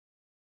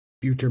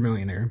future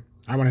millionaire.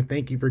 I want to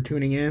thank you for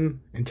tuning in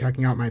and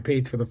checking out my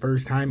page for the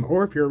first time,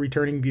 or if you're a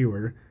returning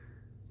viewer.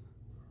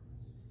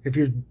 If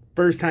you're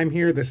first time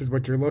here, this is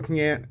what you're looking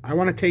at. I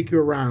want to take you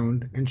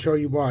around and show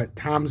you what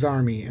Tom's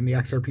Army and the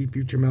XRP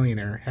Future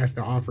Millionaire has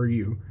to offer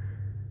you.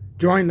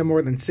 Join the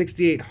more than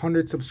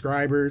 6,800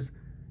 subscribers,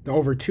 the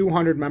over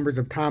 200 members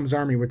of Tom's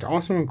Army, which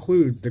also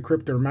includes the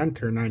Crypto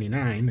Mentor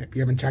 99. If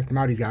you haven't checked him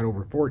out, he's got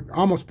over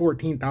almost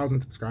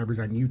 14,000 subscribers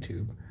on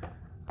YouTube.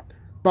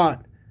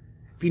 But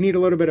if you need a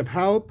little bit of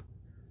help,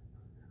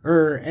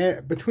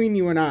 or between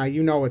you and I,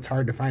 you know it's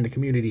hard to find a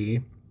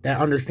community that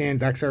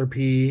understands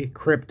XRP,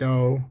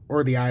 crypto,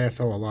 or the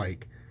ISO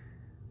alike.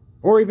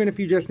 Or even if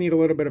you just need a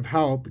little bit of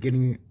help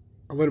getting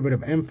a little bit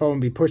of info and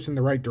be pushed in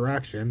the right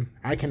direction,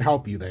 I can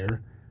help you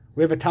there.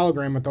 We have a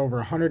Telegram with over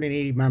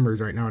 180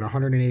 members right now at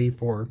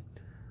 184.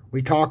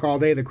 We talk all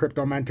day. The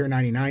Crypto Mentor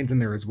 99's in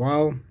there as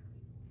well.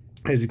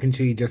 As you can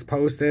see, just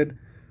posted.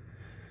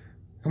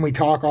 And we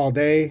talk all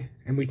day,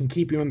 and we can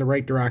keep you in the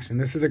right direction.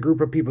 This is a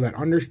group of people that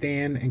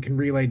understand and can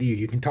relay to you.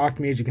 You can talk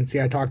to me. As you can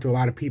see, I talk to a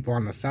lot of people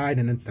on the side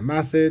and instant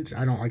message.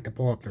 I don't like to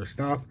pull up their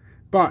stuff.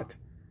 But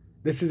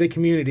this is a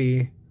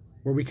community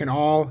where we can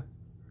all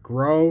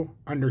grow,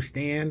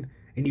 understand,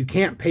 and you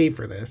can't pay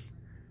for this.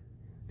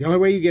 The only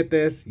way you get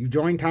this, you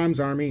join Tom's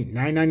Army,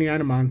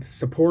 $9.99 a month,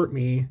 support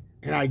me,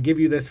 and I give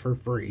you this for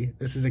free.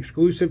 This is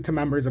exclusive to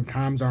members of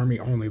Tom's Army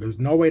only. There's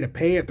no way to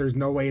pay it. There's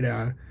no way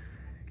to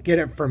get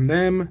it from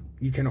them.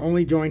 You can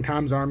only join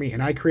Tom's Army,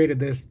 and I created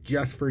this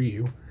just for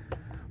you.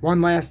 One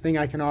last thing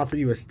I can offer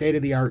you is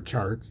state-of-the-art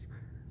charts.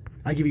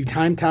 I give you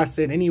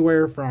time-tested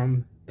anywhere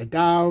from the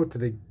Dow to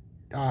the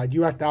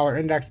US dollar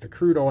index to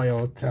crude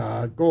oil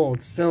to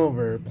gold,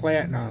 silver,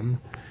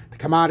 platinum, the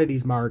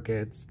commodities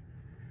markets.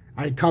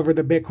 I cover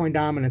the Bitcoin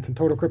dominance and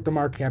total crypto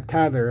market cap,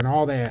 Tether, and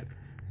all that,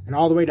 and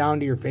all the way down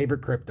to your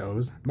favorite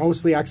cryptos,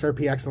 mostly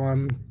XRP,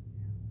 XLM,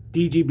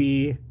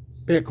 DGB,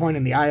 Bitcoin,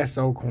 and the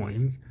ISO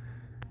coins.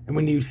 And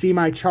when you see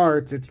my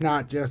charts, it's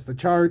not just the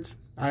charts.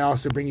 I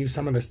also bring you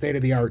some of the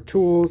state-of-the-art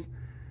tools,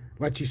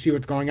 let you see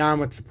what's going on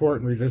with support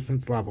and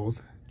resistance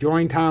levels.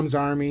 Join Tom's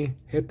Army,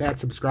 hit that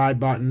subscribe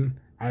button.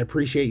 I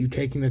appreciate you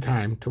taking the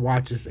time to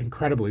watch this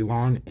incredibly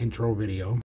long intro video.